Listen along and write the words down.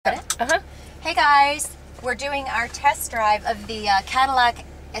Hey guys, we're doing our test drive of the Cadillac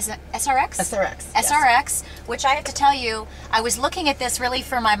SRX? SRX. SRX, which I have to tell you, I was looking at this really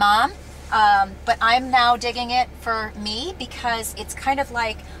for my mom, but I'm now digging it for me because it's kind of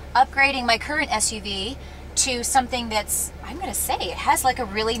like upgrading my current SUV to something that's, I'm going to say, it has like a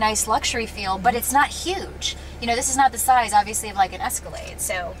really nice luxury feel, but it's not huge. You know, this is not the size, obviously, of like an Escalade.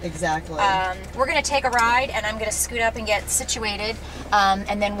 So exactly. We're going to take a ride, and I'm going to scoot up and get situated,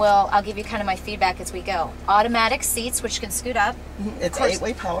 and then I'll give you kind of my feedback as we go. Automatic seats, which can scoot up. It's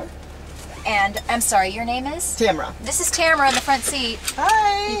 8-way power. And I'm sorry, your name is? Tamara. This is Tamara in the front seat.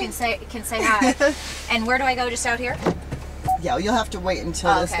 Hi. You can say hi. And where do I go? Just out here? Yeah, you'll have to wait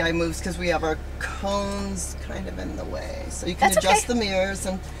until this guy moves because we have our cones kind of in the way. So you can adjust the mirrors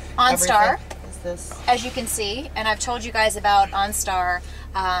and OnStar is this. As you can see, and I've told you guys about OnStar,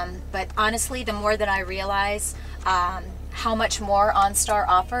 but honestly, the more that I realize how much more OnStar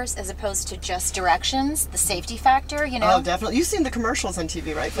offers as opposed to just directions, the safety factor, you know? Oh, definitely. You've seen the commercials on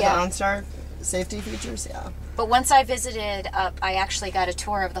TV, right? For the OnStar safety features, yeah. But once I visited I actually got a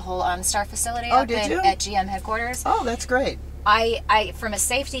tour of the whole OnStar facility at GM headquarters. Oh, that's great. I from a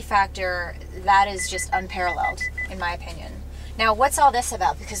safety factor, that is just unparalleled, in my opinion. Now, what's all this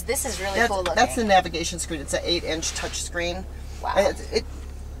about? Because this is really cool looking. That's the navigation screen. It's an 8-inch touch screen. Wow.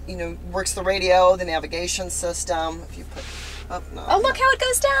 It works the radio, the navigation system. If you put up, oh, look how it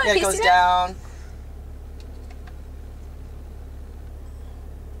goes down. Yeah, it goes down.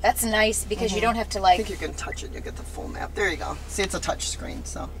 That's nice because you don't have to like. I think you can touch it. You get the full map. There you go. See, it's a touch screen.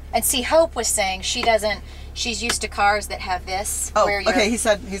 So. And see, Hope was saying she doesn't. She's used to cars that have this. Oh, okay. He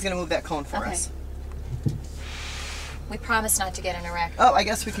said he's going to move that cone for us. We promise not to get in a wreck. Oh, I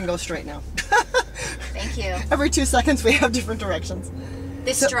guess we can go straight now. Thank you. Every 2 seconds we have different directions.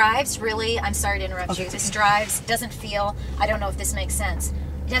 This drives really. I'm sorry to interrupt you. This doesn't feel. I don't know if this makes sense.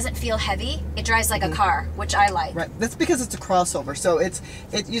 It doesn't feel heavy. It drives like a car, which I like. Right. That's because it's a crossover. So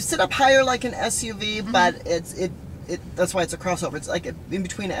you sit up higher like an SUV, but that's why it's a crossover. It's like in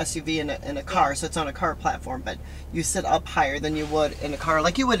between an SUV and a car, so it's on a car platform, but you sit up higher than you would in a car,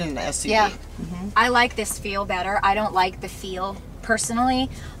 like you would in an SUV. Yeah. I like this feel better. I don't like the feel, personally,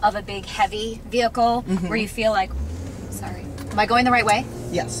 of a big, heavy vehicle where you feel like, sorry, am I going the right way?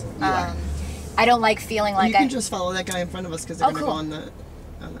 Yes, you are. I don't like feeling like you can just follow that guy in front of us because they're going to go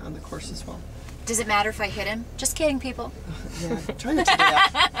on the course as well. Does it matter if I hit him? Just kidding, people. Yeah, try not to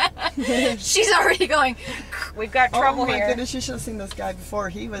do that. She's already going, we've got trouble here. Oh my goodness, you should have seen this guy before.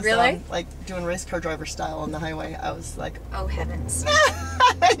 He was like doing race car driver style on the highway. I was like, oh heavens.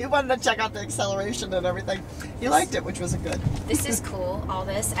 He wanted to check out the acceleration and everything. He liked it, which was good. This is cool, all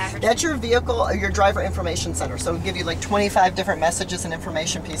this. That's your vehicle, your driver information center. So it'll give you like 25 different messages and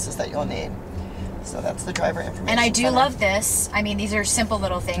information pieces that you'll need. So that's the driver information And I do love this. I mean, these are simple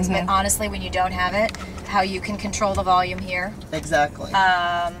little things, but honestly, when you don't have it, how you can control the volume here. Exactly.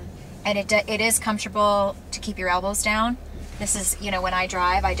 And it is comfortable to keep your elbows down. This is, when I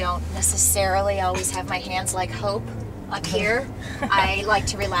drive, I don't necessarily always have my hands like Hope up here. I like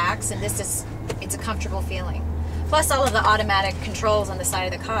to relax, and it's a comfortable feeling. Plus all of the automatic controls on the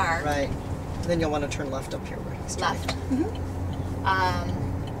side of the car. Right. Then you'll want to turn left up here. Left.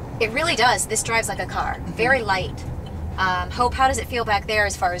 It really does. This drives like a car. Very light. Hope, how does it feel back there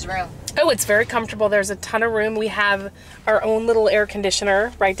as far as room? Oh, it's very comfortable. There's a ton of room. We have our own little air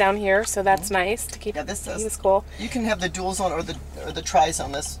conditioner right down here, so that's nice to keep. Yeah, this is cool. You can have the dual zone or the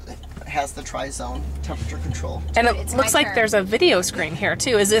tri-zone. This has the tri-zone temperature control. And it looks like there's a video screen here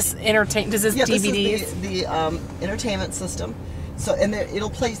too. Is this Does this DVD? This is the entertainment system. So it'll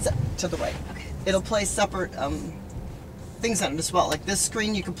play to the right. Okay. It'll play separate things on it as well. Like this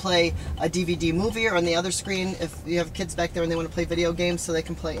screen, you can play a DVD movie, or on the other screen, if you have kids back there and they want to play video games, so they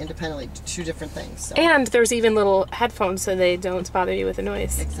can play independently, 2 different things. So. And there's even little headphones so they don't bother you with the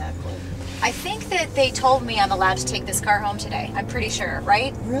noise. Exactly. I think that they told me I'm allowed to take this car home today. I'm pretty sure,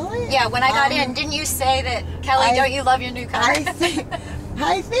 right? Really? Yeah, when I got in, didn't you say that, Kelly, don't you love your new car?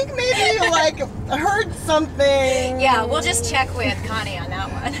 I think maybe you heard something. Yeah, we'll just check with Connie on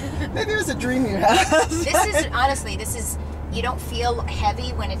that one. Maybe it was a dream you had. Honestly, you don't feel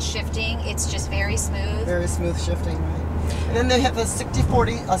heavy when it's shifting. It's just very smooth. Very smooth shifting, right. And then they have the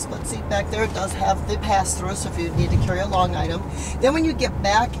 60/40 split seat back there. It does have the pass-through, so if you need to carry a long item. Then when you get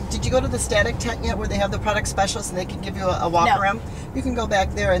back, did you go to the static tent yet where they have the product specialist and they can give you a walk around? You can go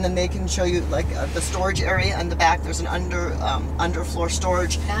back there and then they can show you the storage area in the back. There's an underfloor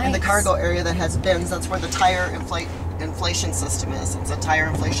storage in the cargo area that has bins. That's where the tire inflation system is. It's a tire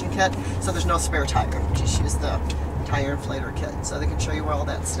inflation kit, so there's no spare tire. Just use the tire inflator kit, so they can show you where all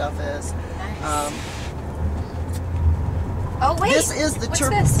that stuff is. Nice. Oh wait, this is the what's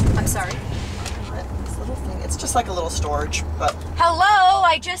this? I'm sorry. whole thing. It's just like a little storage, but Hello,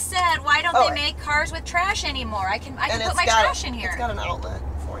 I just said, why don't Oh, they make cars with trash anymore? I can and put my got, trash in here. It's got an outlet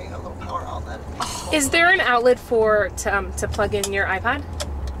for you, a little power outlet. Is there an outlet to plug in your iPod?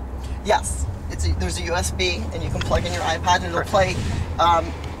 Yes, there's a USB, and you can plug in your iPod, and it'll play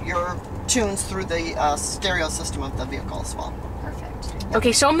your tunes through the stereo system of the vehicle as well. Perfect.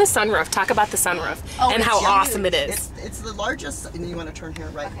 Okay, show them the sunroof. Talk about the sunroof and it's how huge. awesome it is. It's the largest, and you want to turn here,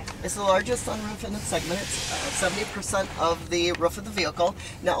 right? Okay. It's the largest sunroof in its segment. It's 70% of the roof of the vehicle.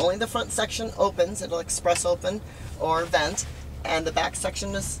 Now, only the front section opens. It'll express open or vent, and the back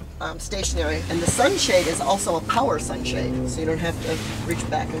section is stationary. And the sunshade is also a power sunshade, so you don't have to reach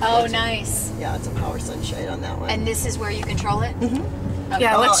back and forth. Oh, nice. Yeah, it's a power sunshade on that one. And this is where you control it? Mm-hmm. Okay.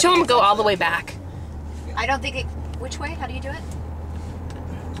 Yeah, let's show them go all the way back. I don't think it... Which way? How do you do it?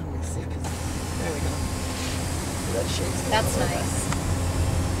 Let me see. There we go. That shade's That's going nice. back.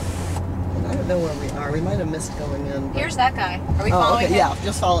 I don't know where we are. We might have missed going in. But... Here's that guy. Are we Oh, following okay, him? yeah,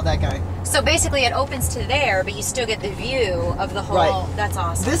 just follow that guy. So basically it opens to there, but you still get the view of the whole... Right. That's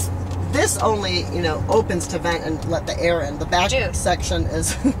awesome. This only, opens to vent and let the air in. The back Dude. section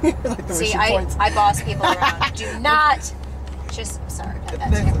is like the See, where she points. I boss people around. Do not... Just... Sorry about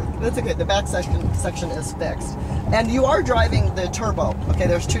that, too. That's okay. The back section is fixed. And you are driving the turbo. Okay,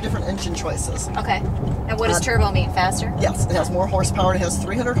 there's two different engine choices. Okay. And what does turbo mean? Faster? Yes, it has more horsepower. It has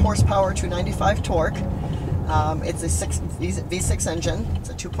 300 horsepower, 295 torque. It's a V6 engine. It's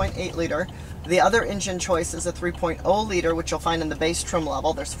a 2.8 liter. The other engine choice is a 3.0 liter, which you'll find in the base trim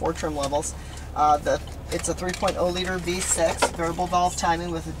level. There's 4 trim levels. It's a 3.0 liter V6, variable valve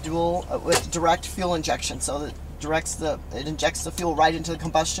timing with a with direct fuel injection. So it injects the fuel right into the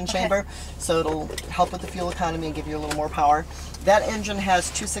combustion chamber. So it'll help with the fuel economy and give you a little more power. That engine has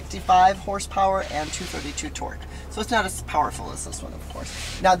 265 horsepower and 232 torque. So it's not as powerful as this one, of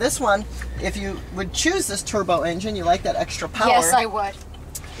course. Now this one, if you would choose this turbo engine, you like that extra power. Yes, I would.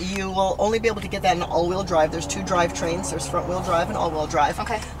 You will only be able to get that in all-wheel drive. There's 2 drivetrains. There's front-wheel drive and all-wheel drive.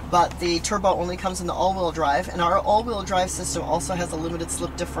 Okay. But the turbo only comes in the all-wheel drive, and our all-wheel drive system also has a limited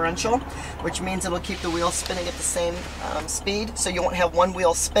slip differential, which means it'll keep the wheels spinning at the same speed, so you won't have one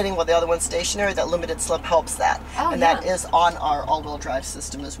wheel spinning while the other one's stationary. That limited slip helps that. Oh, and yeah. that is on our all-wheel drive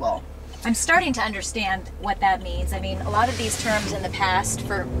system as well. I'm starting to understand what that means. I mean, a lot of these terms in the past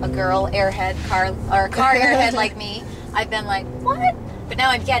for a girl airhead, car airhead like me, I've been like, what? But now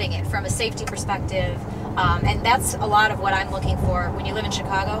I'm getting it from a safety perspective. And that's a lot of what I'm looking for. When you live in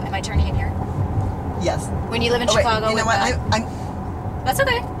Chicago, am I turning in here? Yes. When you live in Chicago, you know what? That's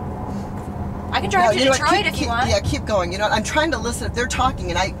okay. I can drive to Detroit if you want. Yeah, keep going. You know what? I'm trying to listen. If they're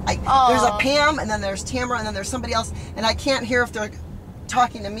talking, and there's a Pam, and then there's Tamara, and then there's somebody else, and I can't hear if they're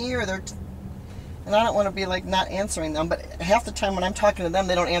talking to me or they're. And I don't want to be like not answering them, but half the time when I'm talking to them,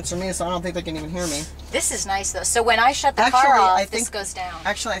 they don't answer me, so I don't think they can even hear me. This is nice though. So when I shut the car off, this goes down.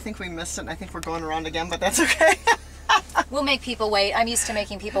 Actually, I think we missed it, and I think we're going around again, but that's okay. We'll make people wait. I'm used to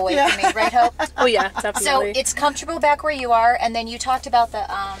making people wait for me, right, Hope? Oh yeah, definitely. So it's comfortable back where you are, and then you talked about the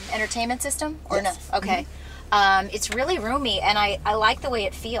entertainment system, or Yes. no? Okay. It's really roomy, and I like the way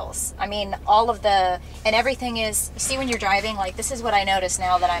it feels. I mean, all of the, and everything is, see when you're driving, like this is what I notice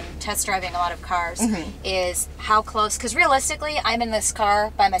now that I'm test driving a lot of cars, is how close, because realistically, I'm in this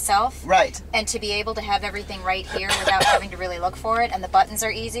car by myself. Right. And to be able to have everything right here without having to really look for it, and the buttons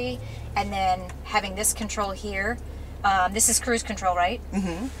are easy, and then having this control here, this is cruise control, right?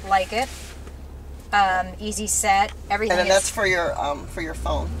 Mm-hmm. Like it. Easy set, everything And then is that's for your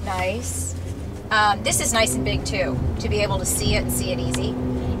phone. nice. This is nice and big too, to be able to see it and see it easy.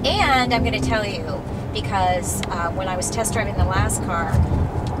 And I'm going to tell you, because when I was test driving the last car,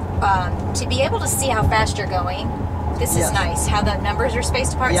 to be able to see how fast you're going, this is nice, how the numbers are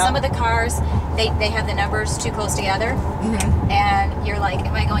spaced apart. Yeah. Some of the cars, they have the numbers too close together, and you're like,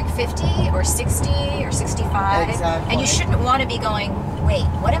 am I going 50 or 60 or 65? Exactly. And you shouldn't want to be going, wait,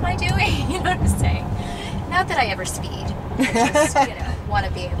 what am I doing? You know what I'm saying? Not that I ever speed. I just, want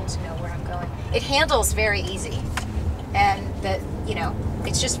to be able to know where I'm going. It handles very easy, and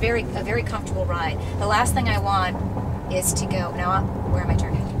it's just a very comfortable ride. The last thing I want is to go. Now, where am I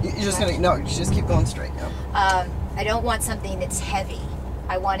turning? You're just you just keep going straight now. I don't want something that's heavy.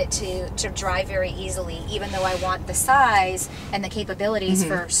 I want it to drive very easily, even though I want the size and the capabilities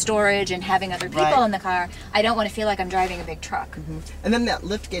for storage and having other people in the car. I don't want to feel like I'm driving a big truck. And then that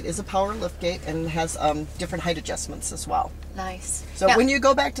lift gate is a power lift gate and has different height adjustments as well. Nice. So when you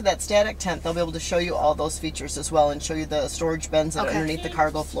go back to that static tent, they'll be able to show you all those features as well and show you the storage bins that are underneath the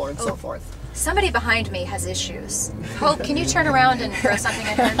cargo floor and so forth. Somebody behind me has issues. Hope, can you turn around and throw something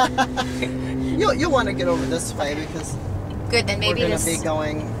at her? You'll want to get over this way because Good, then maybe we're going to this... be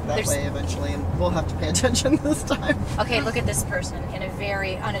going that way eventually, and we'll have to pay attention this time. Okay, look at this person in a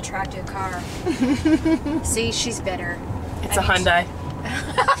very unattractive car. See, she's bitter. It's a Hyundai.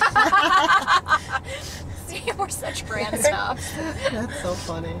 See, we're such brand snobs. That's so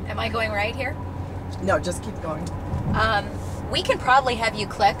funny. Am I going right here? No, just keep going. We can probably have you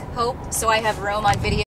click, Hope, so I have room on video.